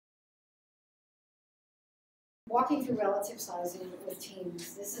walking through relative sizing with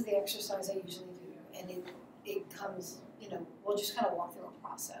teams, this is the exercise I usually do, and it comes, we'll just kind of walk through a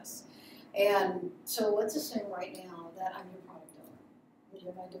process. And so let's assume right now that I'm your product owner,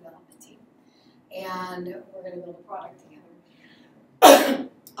 you're my development team, and we're going to build a product together.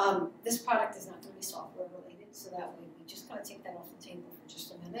 This product is not going to be software related, so that way we just kind of take that off the table for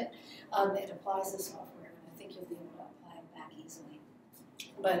just a minute. It applies to software, and I think you'll be able to apply it back easily.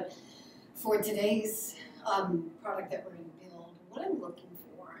 But for today's product that we're going to build, what I'm looking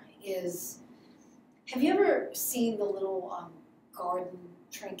for is, have you ever seen the little garden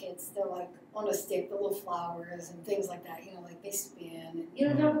trinkets? They're like on a stick, the little flowers and things like that, like they spin.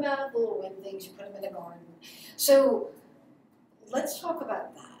 And talk about the little wind things, you put them in a garden. So let's talk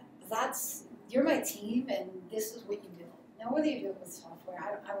about that. You're my team, and this is what you build. Now, whether you do it with software,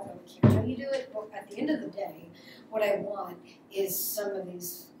 I don't really care how you do it, but at the end of the day, what I want is some of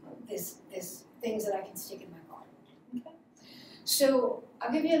these things that I can stick in my garden. Okay? So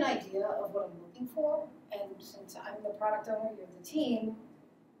I'll give you an idea of what I'm looking for, and since I'm the product owner, you're the team,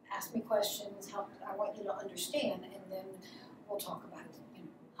 ask me questions, I want you to understand, and then we'll talk about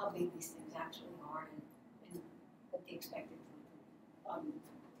how big these things actually are and what the expected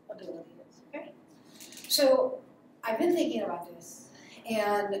ability is. Okay? So I've been thinking about this,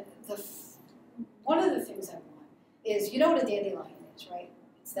 and one of the things I want is, you know what a dandelion is, right?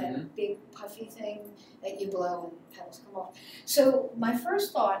 It's that big puffy thing that you blow and petals come off. So my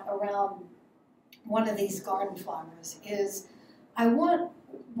first thought around one of these garden flowers is, I want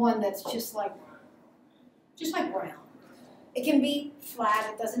one that's just like round. It can be flat,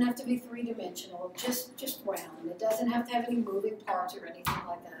 it doesn't have to be three-dimensional, just round. It doesn't have to have any moving parts or anything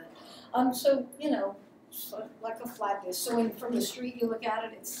like that. So, like a flat dish. So from the street you look at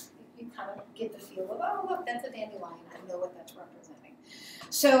it, you kind of get the feel of, oh, look, that's a dandelion. I know what that's representing.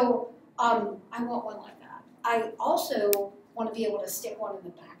 So I want one like that. I also want to be able to stick one in the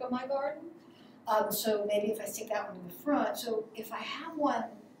back of my garden. So maybe if I stick that one in the front. So if I have one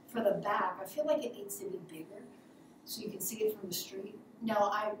for the back, I feel like it needs to be bigger so you can see it from the street.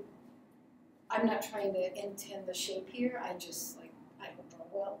 No, I'm not trying to intend the shape here. I don't draw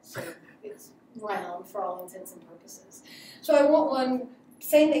well, so it's round for all intents and purposes. So I want one,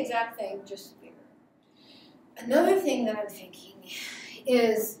 same exact thing, just bigger. Another thing that I'm thinking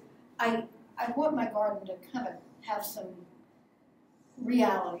is I want my garden to kind of have some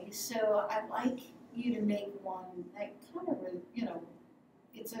reality. So I'd like you to make one that kind of,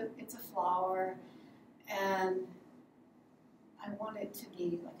 it's a flower, and I want it to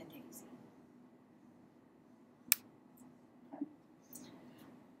be like a daisy. Okay.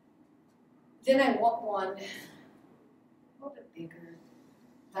 Then I want one a little bit bigger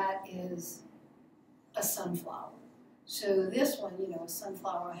that is a sunflower. So this one, a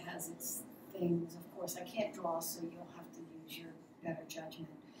sunflower has its things. Of course, I can't draw, so you'll have to use your better judgment.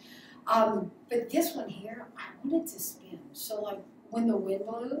 But this one here, I want it to spin. So like when the wind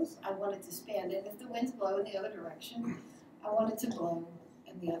blows, I want it to spin. And if the winds blow in the other direction, I want it to blow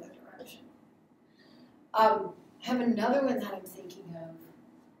in the other direction. I have another one that I'm thinking of.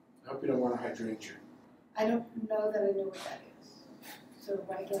 I hope you don't want a hydrangea. I don't know that I know what that is. So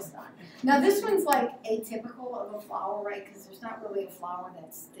I guess not. Now this one's like atypical of a flower, right? Because there's not really a flower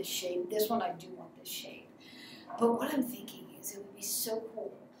that's this shape. This one I do want this shape. But what I'm thinking is, it would be so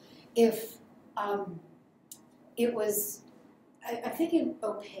cool if it was, I'm thinking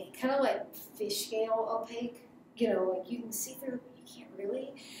opaque, kind of like fish scale opaque. Like you can see through, but you can't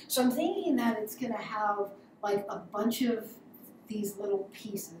really. So I'm thinking that it's going to have like a bunch of these little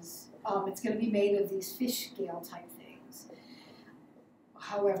pieces. It's going to be made of these fish scale type things.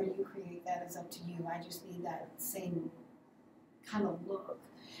 However you create that is up to you. I just need that same kind of look.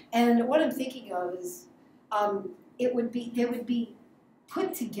 And what I'm thinking of is, they would be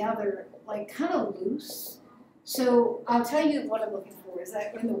put together like kind of loose. So I'll tell you what I'm looking for is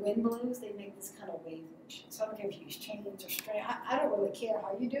that when the wind blows, they make this kind of wave motion. So I don't care if you use chains or string. I don't really care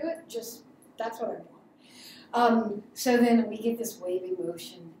how you do it. Just that's what I want. So then we get this wavy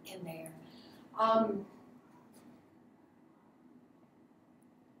motion in there. Trying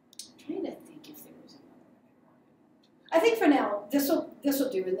to think if there was another one. I think for now this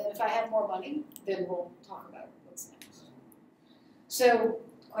will do, and then if I have more money, then we'll talk about what's next. So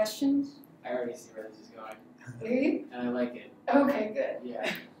questions? I already see where this is going. Really? And I like it. Okay, good.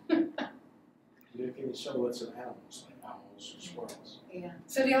 Yeah. You can show lots of animals, like owls or squirrels. Yeah.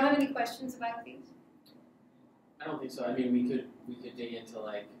 So do y'all have any questions about these? I don't think so. I mean, we could dig into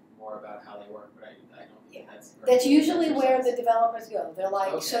like more about how they work, but I don't think that's. That's usually where the developers go. They're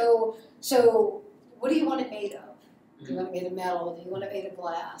like, okay. so what do you want it made of? Do you want it made of metal? Do you want it made of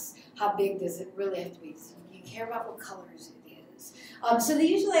glass? How big does it really have to be? So you you care about what colors it is. So they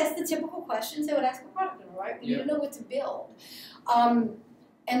usually ask the typical questions they would ask a product owner, right? We need to know what to build.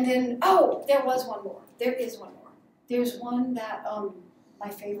 And then, oh, there was one more. There is one more. There's one that, my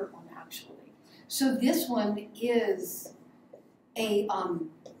favorite one actually. So this one is a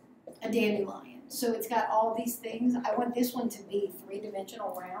dandelion. So it's got all these things. I want this one to be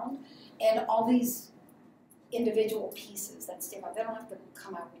 3-dimensional round and all these individual pieces that stick out. They don't have to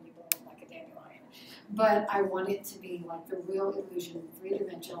come out when you blow them like a dandelion. But I want it to be like the real illusion,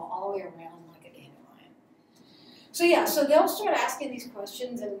 3-dimensional, all the way around like a dandelion. So yeah, so they'll start asking these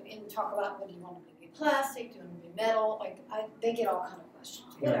questions and talk about, what do you want them to be, plastic, do you want them to be metal? Like they get all kind of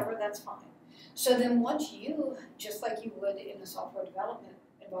questions. Whatever, that's fine. So then once you, just like you would in a software development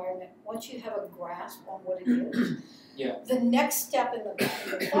environment, once you have a grasp on what it is, the next step in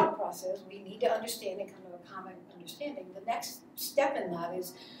the thought process, we need to understand and come to a common understanding. The next step in that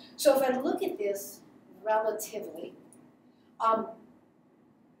is, so if I look at this relatively,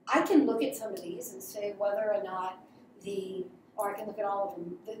 I can look at some of these and say whether or not or I can look at all of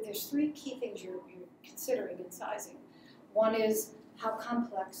them. There's 3 key things you're considering in sizing. One is how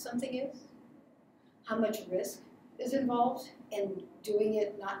complex something is, how much risk is involved in doing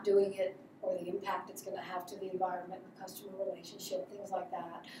it, not doing it, or the impact it's going to have to the environment, the customer relationship, things like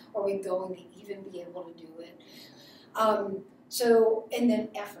that. Are we going to even be able to do it? And then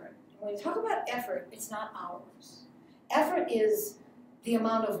effort. When we talk about effort, it's not hours. Effort is the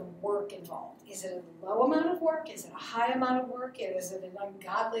amount of work involved. Is it a low amount of work? Is it a high amount of work? Is it an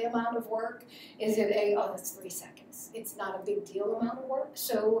ungodly amount of work? Is it that's 3 seconds. It's not a big deal amount of work.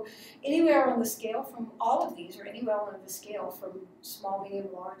 So anywhere on the scale from all of these, or anywhere on the scale from small,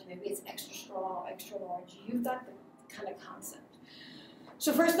 medium, large, maybe it's extra small, extra large, you've got the kind of concept.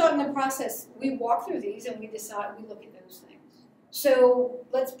 So first thought in the process, we walk through these and we decide, we look at those things. So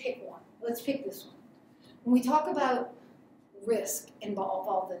let's pick one. Let's pick this one. When we talk about risk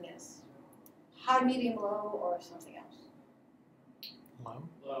involved in this, high, medium, low, or something else? Low.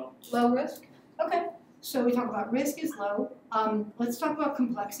 Low. Low risk? Okay. So we talk about risk is low. Let's talk about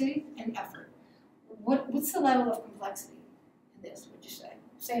complexity and effort. What's the level of complexity in this, would you say?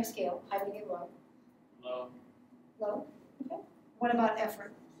 Same scale, high, medium, low. Low. Low? Okay. What about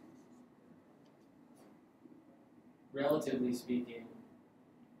effort? Relatively speaking,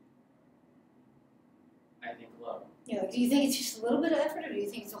 I think low. You know, do you think it's just a little bit of effort, or do you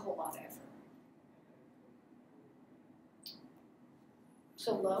think it's a whole lot of effort?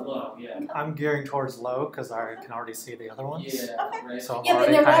 So low? Low, yeah. I'm gearing towards low because I can already see the other ones. Yeah, Okay. right. So I'm Yeah, but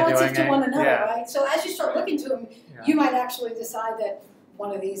already they're kind of relative doing to one it. another, Yeah. right? So as you start looking to them, Yeah. you might actually decide that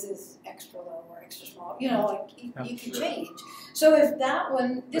one of these is extra low or extra small. You know, like you can change. So if that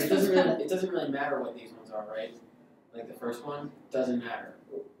one, But this it one's doesn't kind really, it doesn't really matter what these ones are, right? Like the first one doesn't matter.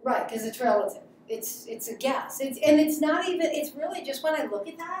 right, because it's relative. It's a guess. It's not even. It's really just when I look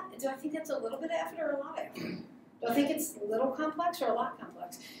at that. Do I think that's a little bit of effort or a lot of effort? Do I think it's a little complex or a lot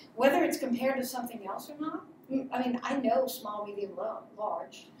complex? Whether it's compared to something else or not. I mean, I know small, medium, low,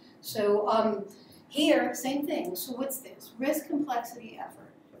 large. So here, same thing. So what's this? Risk, complexity,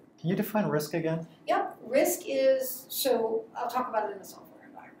 effort. Can you define risk again? Yep. Risk is, so I'll talk about it in a software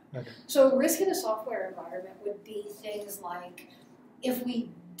environment. Okay. So risk in a software environment would be things like, if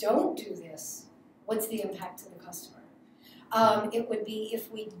we don't do this, what's the impact to the customer? It would be,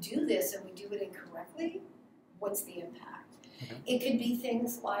 if we do this and we do it incorrectly, what's the impact? Okay. It could be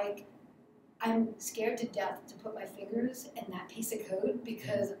things like, I'm scared to death to put my fingers in that piece of code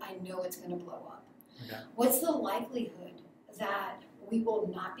because I know it's going to blow up. Okay. What's the likelihood that we will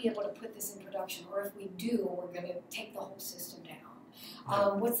not be able to put this in production, or if we do, we're going to take the whole system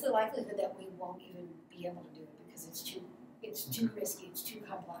down? What's the likelihood that we won't even be able to do it because it's too risky, it's too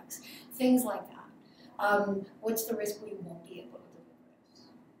complex, things like that. What's the risk we won't be able to deliver this?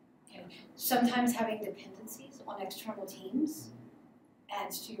 Okay. Sometimes having dependencies on external teams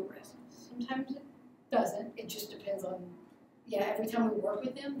adds to your risk. Sometimes it doesn't. It just depends on, every time we work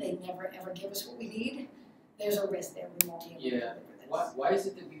with them, they never ever give us what we need. There's a risk there we won't be able to deliver this. Why is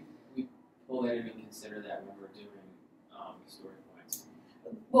it that we pull that in and consider that when we're doing story points?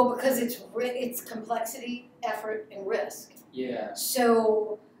 Well, because it's complexity, effort, and risk. Yeah.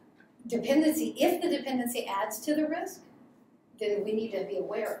 So dependency, if the dependency adds to the risk, then we need to be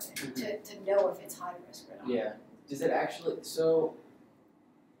aware of it to know if it's high risk or not. Yeah. Does it actually,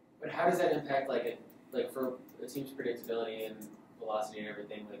 but how does that impact like for a team's predictability and velocity and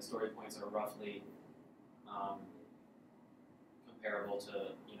everything, like story points are roughly comparable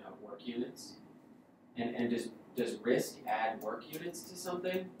to, work units? And does risk add work units to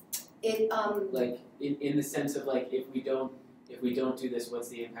something? It Like in the sense of like if we don't do this, what's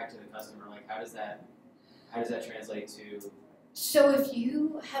the impact to the customer? Like how does that how does that translate to? So if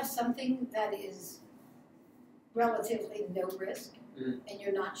you have something that is relatively no risk and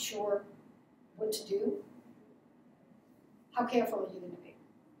you're not sure what to do, how careful are you going to be?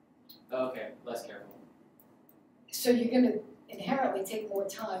 Oh, okay, less careful. So you're going to inherently take more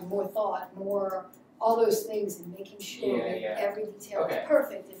time, more thought, more all those things in making sure that every detail is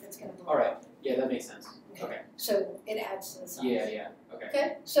perfect if it's going to All right, yeah, that makes sense. Okay. So it adds to the size. Yeah, okay.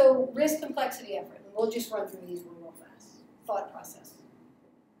 Okay, so risk, complexity, effort. And we'll just run through these real fast. Thought process.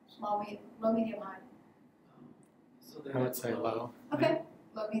 Small, medium, low, medium, high. So I would say low. Okay,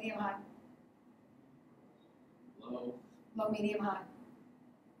 low, medium, high. Low. Low, medium, high.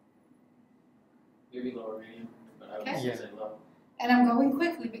 Maybe lower medium, but I would Okay. still say low. And I'm going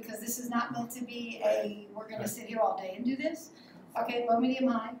quickly because this is not meant to be a, we're going to sit here all day and do this. Okay, low, medium,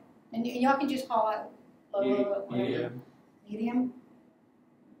 high. And y'all can just call out low, low, Medium. Medium.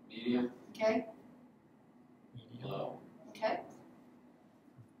 Medium. Okay, Low. okay.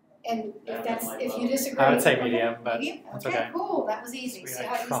 And Yeah, if that's, like if low. you disagree. I would say okay, medium, but medium? that's Okay, okay. cool, that was easy. We See like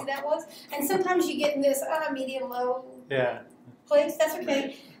how easy Trump. that was? And sometimes you get in this, medium, low Yeah. place, that's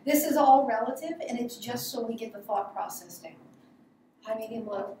okay. This is all relative and it's just so we get the thought process down. High, medium,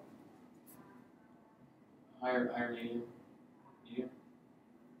 low. Higher medium. Medium.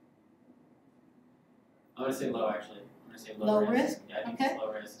 I'm gonna say low actually. I'm gonna say low, Low risk? Yeah, I think Okay. it's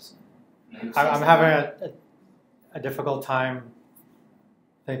low risk. I'm having a difficult time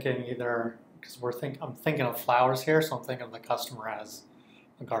thinking either, because I'm thinking of flowers here, so I'm thinking of the customer as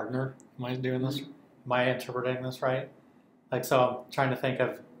a gardener. Am I doing this? Am I interpreting this right? Like, so I'm trying to think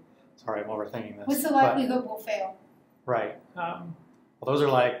of, sorry, I'm overthinking this. What's the but- likelihood we'll fail? Right. Well, those are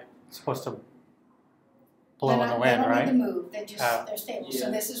like supposed to blow in the wind, They don't right? need to move, they're just, Oh. they're stable. Yeah.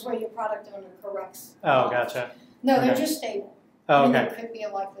 So this is where your product owner corrects. Oh, gotcha. No, they're Okay. just stable. Oh, And okay. there could be a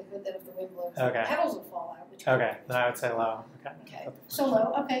likelihood that if the wind blows, Okay. the petals will fall out. Which Okay, then I would say low. Okay. Okay, so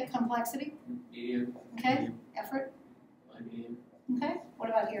low, okay, complexity, Medium. okay, effort, High medium. okay, what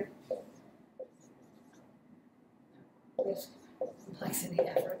about here? Risk, complexity,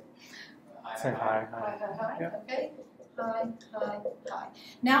 effort, Say high. high, Yeah. okay, high.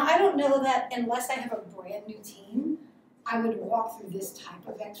 Now, I don't know that unless I have a brand new team, I would walk through this type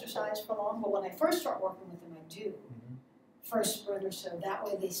of exercise for long, but when I first start working with them, I do. Mhm. First sprint or so, that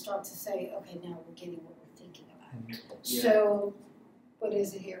way they start to say, okay, now we're getting what we're thinking about. Yeah. So, what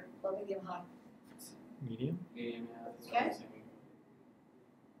is it here? Low, medium, high. Medium. Medium, yeah. That's what Okay. I was thinking.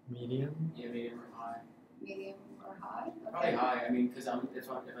 Medium. Yeah, medium or high. Medium or high? Probably Okay. high. I mean, because if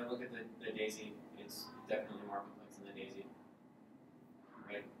I look at the daisy, it's definitely more complex than the daisy.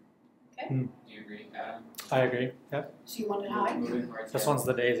 Right? Okay. Hmm. Do you agree, Adam? I agree. Yep. So you want it high? Moving parts. This yeah. one's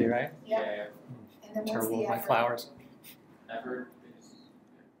the daisy, right? Yeah. Yeah. And then what's Terrible the with my effort? flowers. Effort is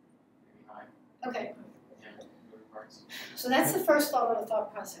maybe high. Okay, Yeah. Moving parts. so that's the first thought of the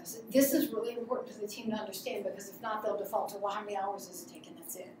thought process. This is really important for the team to understand because if not, they'll default to, well, how many hours is it taking?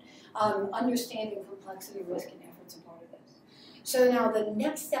 That's it. Understanding complexity, risk, and effort's a part of this. So now the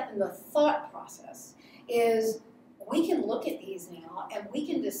next step in the thought process is we can look at these now and we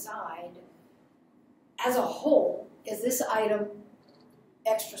can decide as a whole, is this item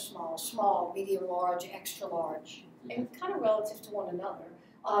extra small, small, medium, large, extra large, and kind of relative to one another.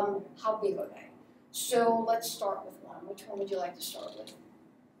 How big are they? So let's start with one. Which one would you like to start with?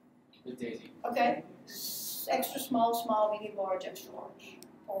 With daisy. Okay, extra small, small, medium, large, extra large,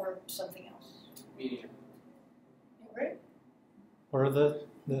 or something else. Medium. You agree? What are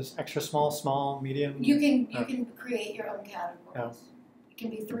this extra small, medium? You can create your own categories. Oh. It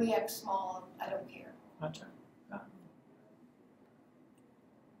can be 3x small. I don't care. Gotcha.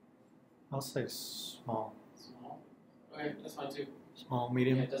 I'll say small. Small. Okay, that's fine too. Small, Yeah,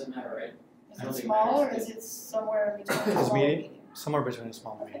 medium. it doesn't matter, right? Is I don't it think it small or matters. is it somewhere in between It's small and medium. medium? Somewhere between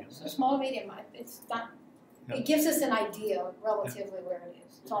small and Okay, medium. so small and medium, it's not, Yeah. it gives us an idea relatively where it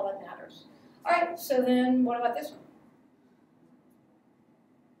is. It's all that matters. All right, so then what about this one?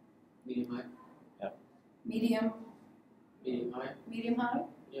 Medium high. Medium, Medium high. medium high?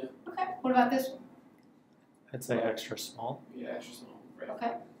 Yeah. Okay, what about this one? I'd say extra small. Yeah, extra small. Right.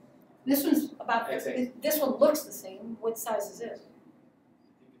 Okay. This one's about, XX. this one looks the same. What size is this?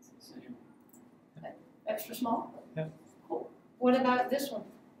 I think it's the same. Extra small? Yeah. Cool. What about this one?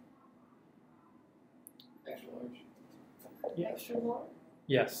 Extra large. Yeah. Extra large?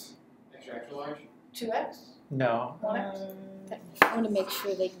 Yes. Extra large. 2x? No. 1x? I want to make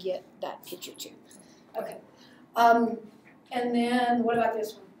sure they get that picture too. Okay. And then what about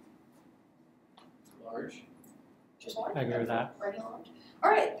this one? Large. Just large? I agree with that. Regular large. All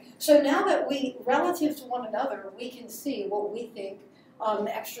right. So now that relative to one another, we can see what we think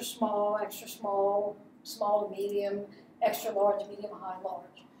extra small, small to medium, extra large, medium, high, large.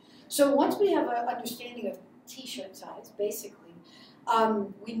 So once we have an understanding of t-shirt size, basically,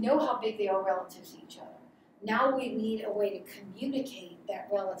 we know how big they are relative to each other. Now we need a way to communicate that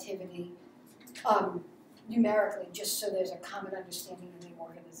relativity numerically, just so there's a common understanding in the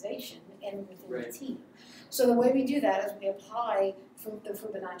organization and within the team. So the way we do that is we apply the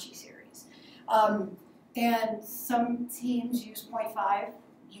Fibonacci series. And some teams use 0.5.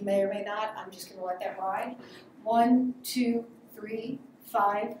 You may or may not. I'm just going to let that ride. 1, 2, 3,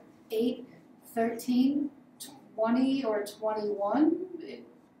 5, 8, 13, 20, or 21.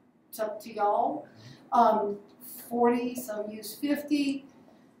 It's up to y'all. 40, some use 50.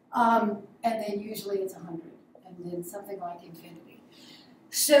 And then usually it's 100. And then something like infinity.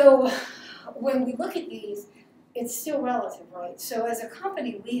 So when we look at these, it's still relative, right? So as a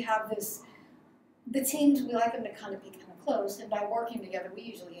company, we have this, the teams, we like them to kind of be kind of close, and by working together, we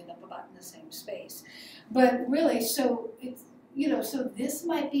usually end up about in the same space. But really, so it's, you know, so this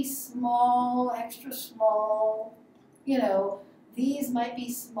might be small, extra small, you know, these might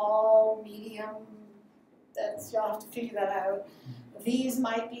be small, medium, that's, y'all have to figure that out. These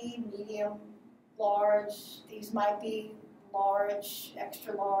might be medium, large, these might be large,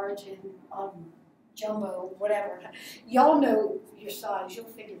 extra large, and jumbo, whatever. Y'all know your size, you'll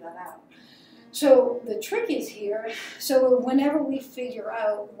figure that out. So the trick is here, so whenever we figure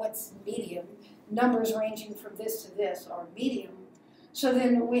out what's medium, numbers ranging from this to this are medium, so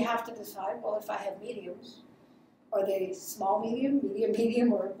then we have to decide, well, if I have mediums, are they small medium, medium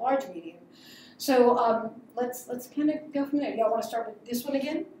medium, or large medium? So let's kind of go from there. Y'all want to start with this one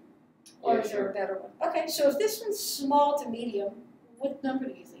again? Or is there a better one? Okay, so if this one's small to medium, what number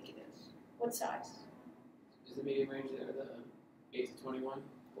do you think it is? What size? Is the medium range there the 8 to 21?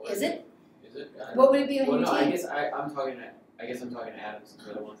 Is it? Is it? What would it be on well, your no, team? I'm talking to Adams.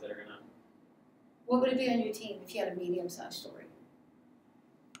 They're the ones that are gonna. What would it be on your team if you had a medium-sized story?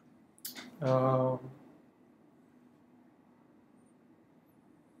 I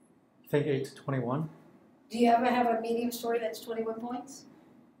think 8 to 21. Do you ever have a medium story that's 21 points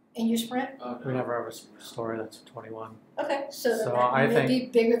in your sprint? Oh, no. We never have a story that's 21. Okay, so then So that I may think- be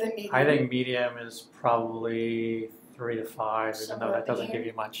bigger than medium. I think medium is probably 3 to 5, even Somewhere though up that in doesn't here. give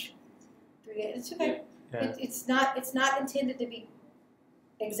you much. It's okay. Yeah. It's not intended to be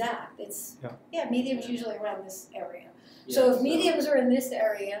exact. It's medium's usually around this area. Yeah, So if mediums are in this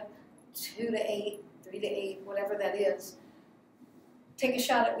area, 2 to 8, 3 to 8, whatever that is, take a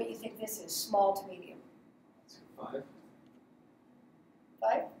shot at what you think this is, small to medium. 5.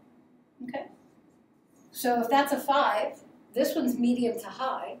 5? Okay. So if that's a 5, this one's medium to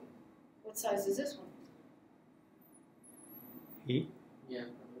high. What size is this one? 8. Yeah,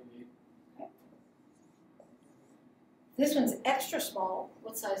 probably 8. This one's extra small.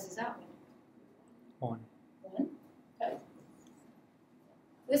 What size is that one? 1. 1? Okay.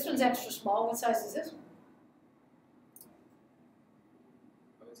 This one's extra small. What size is this one?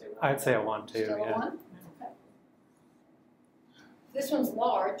 I would say 1. I'd say a 1 too. Still a Yeah. 1? Okay. This one's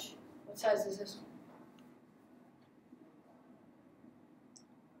large. What size is this one?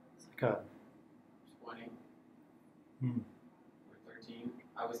 It's like a 20. Hmm. Or 13.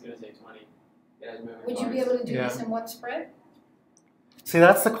 I was gonna say 20. It has moving Would you be parts. able to do Yeah. this in one spread? See,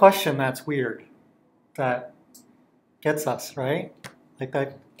 that's the question that's weird. That gets us, right? Like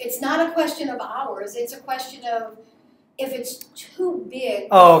that. It's not a question of hours. It's a question of if it's too big.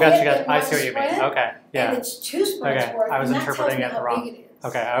 Oh, to gotcha, fit gotcha. in I one see what you mean. spread, Okay, And yeah. it's 2 spreads Okay, worth, I was and that tells interpreting me it how wrong. big it is.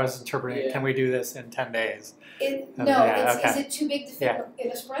 Okay, I was interpreting. Yeah. Can we do this in 10 days? No, Yeah, is okay. it too big to fit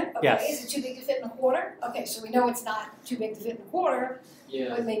in a sprint? Okay. Yes. Is it too big to fit in a quarter? Okay, so we know it's not too big to fit in a quarter,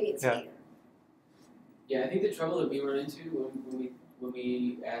 Yeah. but maybe it's Yeah. bigger. Yeah, I think the trouble that we run into when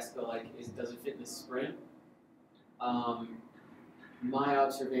we ask does it fit in a sprint? My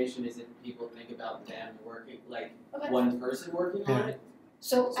observation is that people think about them working Okay. one person working on it.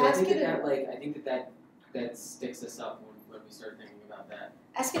 So So I ask think it that sticks us up when we start thinking about that.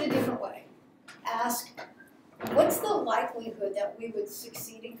 ask it a different way. Ask, what's the likelihood that we would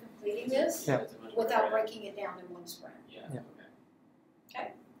succeed in completing this Yeah. That's a much without better- breaking it down in one sprint? Yeah. Yeah.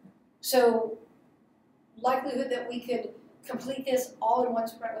 Okay. So likelihood that we could complete this all in one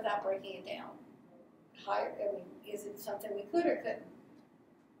sprint without breaking it down. Higher, I mean, is it something we could or couldn't?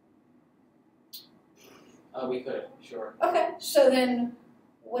 We could, sure. Okay, so then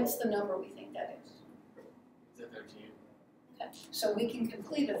what's the number we think that is? It's a 13. Okay, so we can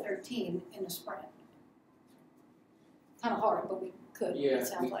complete a 13 in a sprint. Kind of hard, but we could, Yeah, it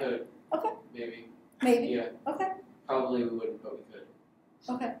sounds we like. could. Okay. Maybe. Maybe, Yeah. okay, Probably we wouldn't, but we could.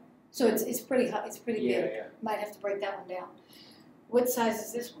 okay. So it's pretty high, it's pretty Yeah, big. yeah. Might have to break that one down. What size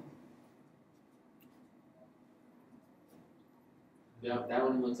is this one? Yeah, that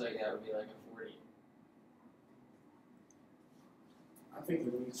one looks like that would be like a 40. I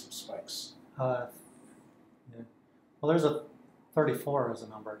think we need some spikes. Yeah. Well, there's a 34 as a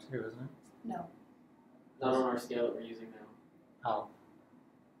number too, isn't it? No. Not on our scale that we're using now. Oh,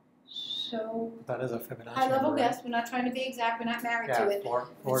 So, that is a Fibonacci high level number, right? guess, we're not trying to be exact, we're not married Yeah, to it. four,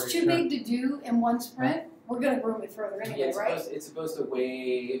 If 40, it's too sure. big to do in one sprint, we're gonna groom it further Yeah, anyway, right? it's supposed to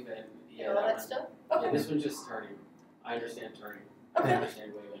wave and And all that one. stuff? Yeah, Okay, this one's just turning. I understand turning. I okay.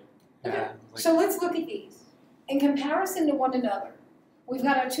 understand waving. Yeah, like, So let's look at these. In comparison to one another, we've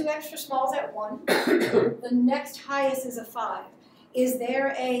got our two extra smalls at 1. The next highest is a 5. Is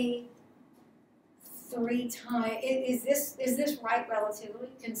there a 3 time, is this right relatively,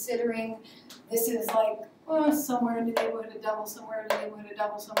 considering this is like, somewhere in the neighborhood of double, somewhere in the neighborhood of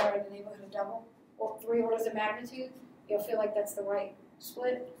double, somewhere in the neighborhood of double? Or 3 orders of magnitude? You'll feel like that's the right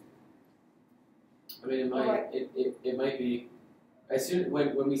split? I mean, it might be. As soon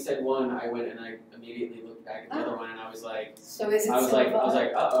when we said 1, I went and I immediately looked back at the other one and I was like, So is it I was still like, above?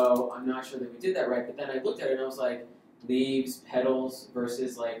 uh-oh, I'm not sure that we did that right. But then I looked at it and I was like, leaves, petals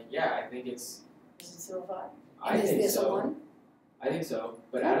versus like, yeah, I think it's. Is it still a 5? I And is think this a so. 1? I think so,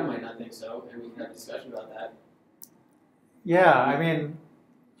 but Adam might not think so, and we can have a discussion about that. yeah, I mean,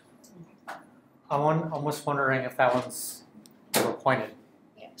 I'm almost wondering if that one's overpointed.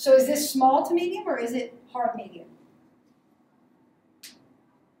 Yeah. So is this small to medium or is it hard medium?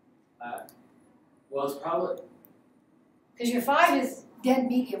 Well, it's probably Because your 5 is dead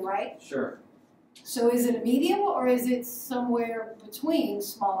medium, right? sure. So is it a medium or is it somewhere between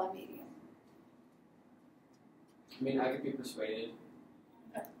small and medium? I mean, I could be persuaded.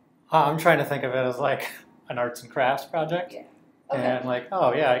 I'm trying to think of it as like an arts and crafts project. Yeah. Okay. And like,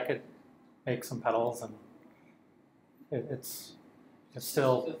 oh yeah, I could make some petals and it's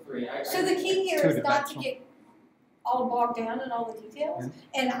still, It's a 3. So the key here is not to two-dimensional. get all bogged down in all the details.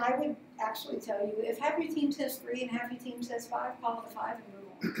 And I would actually tell you, if half your team says 3 and half your team says 5, call it a 5 and move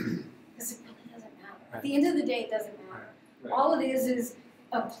on. Because it really doesn't matter. At the end of the day, it doesn't matter. Right. All it is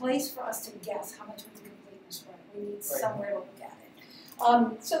a place for us to guess how much we can complete in the sprint. We need somewhere to look at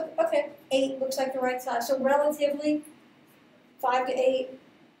it. So, okay, 8 looks like the right size. So relatively, 5 to 8,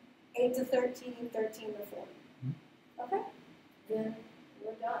 8 to 13, 13 to 40. Okay, then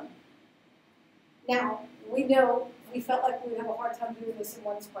we're done. Now, we know we felt like we would have a hard time doing this in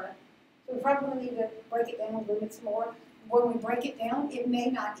one sprint. So we probably need to break it down a little bit more. When we break it down, it may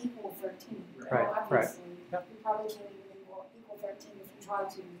not equal 13. Right, Obviously, Yep. we probably can't even equal 13 if we try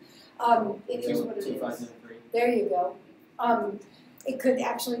to. It is what it 2, 5, is. and 3. There you go. It could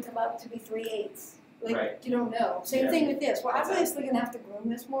actually come up to be 3/8. Like, Right. you don't know. Same Yeah. thing with this. We're obviously going to have to groom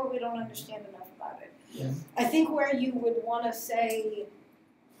this more. We don't understand enough about it. Yeah. I think where you would want to say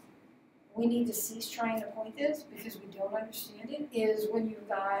we need to cease trying to point this because we don't understand it is when you've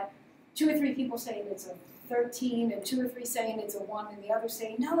got 2 or 3 people saying it's a 13 and 2 or 3 saying it's a 1 and the other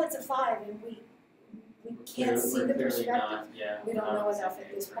saying, no, it's a 5 and we can't see We're the clearly perspective. not, yeah, We we're don't not know on the enough same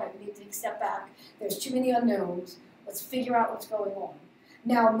at this page, point. We need to take a step back. There's too many unknowns. Let's figure out what's going on.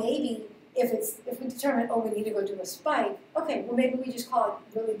 Now, maybe if we determine, oh, we need to go do a spike, okay, well, maybe we just call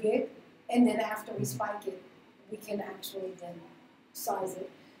it really big, and then after we spike it, we can actually then size it.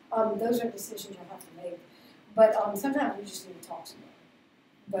 Those are decisions you'll have to make. But sometimes we just need to talk some more.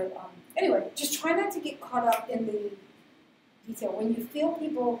 But anyway, just try not to get caught up in the detail. When you feel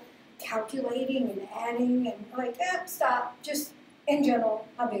people calculating and adding and like, stop, just in general,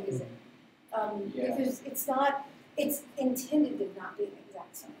 how big is it? Yeah. Because it's intended to not be an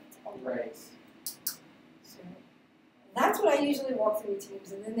exact science. Right. So that's what I usually walk through with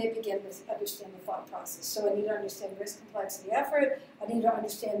teams, and then they begin to understand the thought process. So I need to understand risk, complexity, effort. I need to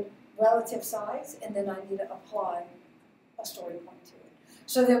understand relative size, and then I need to apply a story point to it.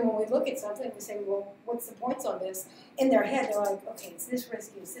 So then when we look at something, we say, well, what's the points on this? In their head, they're like, okay, it's this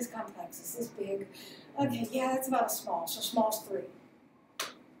risky, it's this complex, it's this big. Okay, yeah, that's about a small. So small's 3.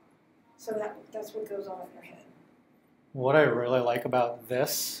 So that's what goes on in their head. What I really like about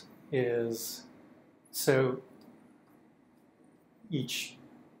this is, so each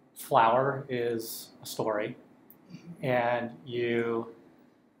flower is a story, and you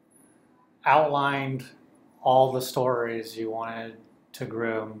outlined all the stories you wanted to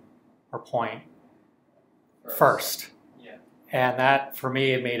groom or point first. Yeah. And that, for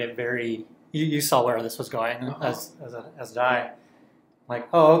me, it made it very, you saw where this was going, as did I. Like,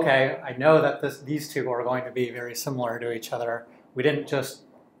 oh, okay, I know that these two are going to be very similar to each other. We didn't just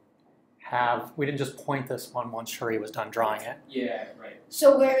point this one once Cherie was done drawing it. Yeah, right.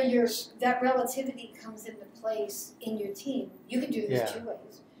 So where that relativity comes into place in your team, you can do this Yeah. 2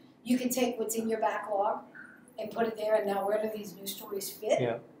 ways. You can take what's in your backlog and put it there, and now where do these new stories fit?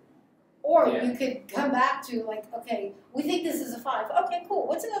 Yeah. Or Yeah. you could come back to like, okay, we think this is a 5. Okay, cool.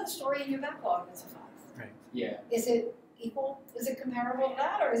 What's another story in your backlog that's a 5? Yeah. Is it equal? Is it comparable to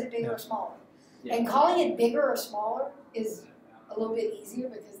that, or is it bigger Yeah. or smaller? Yeah. And calling it bigger or smaller is a little bit easier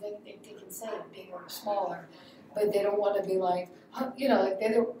because they can say bigger or smaller, but they don't want to be like, you know, like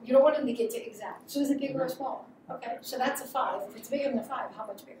you don't want them to get to exact. So is it bigger or smaller? Okay, so that's a 5. If it's bigger than a 5, how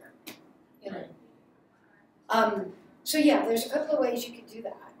much bigger? You know. So yeah, there's a couple of ways you can do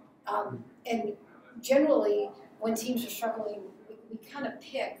that. And generally, when teams are struggling, we kind of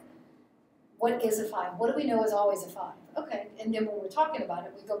pick what is a 5. What do we know is always a 5? Okay, and then when we're talking about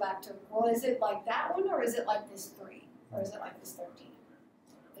it, we go back to, well, is it like that one, or is it like this 3, or is it like this 13?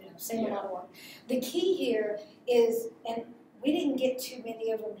 You know, same amount of work. The key here is, and we didn't get too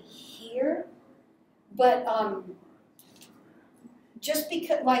many of them here, but just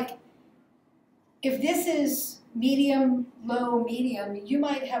because, like, if this is medium, low, medium, you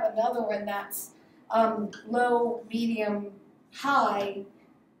might have another one that's low, medium, high,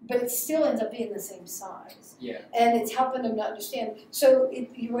 but it still ends up being the same size. Yeah. And it's helping them to understand. So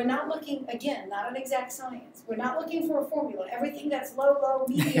you are not looking, again, not an exact science. We're not looking for a formula. Everything that's low, low,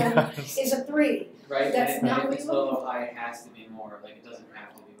 medium is a 3. Right. That's and not if what it's you're low looking or high, it has to be more. Like it doesn't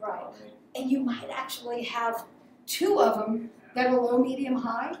have to be more. Right. Right. And you might actually have 2 of them that are low, medium,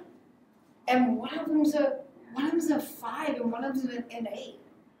 high, and one of them's a 5 and one of them's an 8.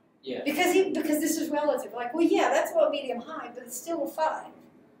 Yeah. Because this is relative. Like, well, yeah, that's low, medium, high, but it's still a 5.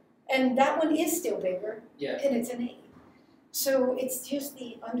 And that one is still bigger, Yeah. and it's an 8. So it's just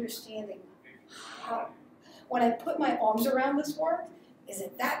the understanding how, when I put my arms around this work, is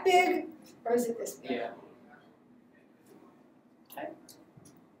it that big or is it this big? Yeah. Okay.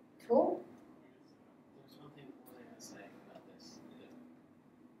 Cool. There's one thing I was gonna say about this.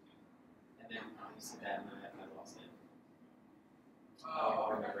 And then you said that and then I lost it.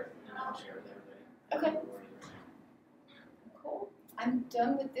 I'll remember it and I'll share it with everybody. Okay. Cool. I'm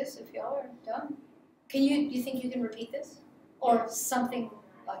done with this if y'all are done. You think you can repeat this? Or something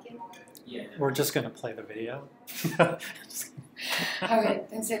like it? Yeah. We're just gonna play the video. All right,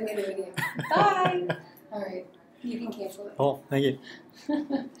 then send me the video. Bye. All right, you can cancel it. Cool, thank you.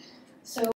 So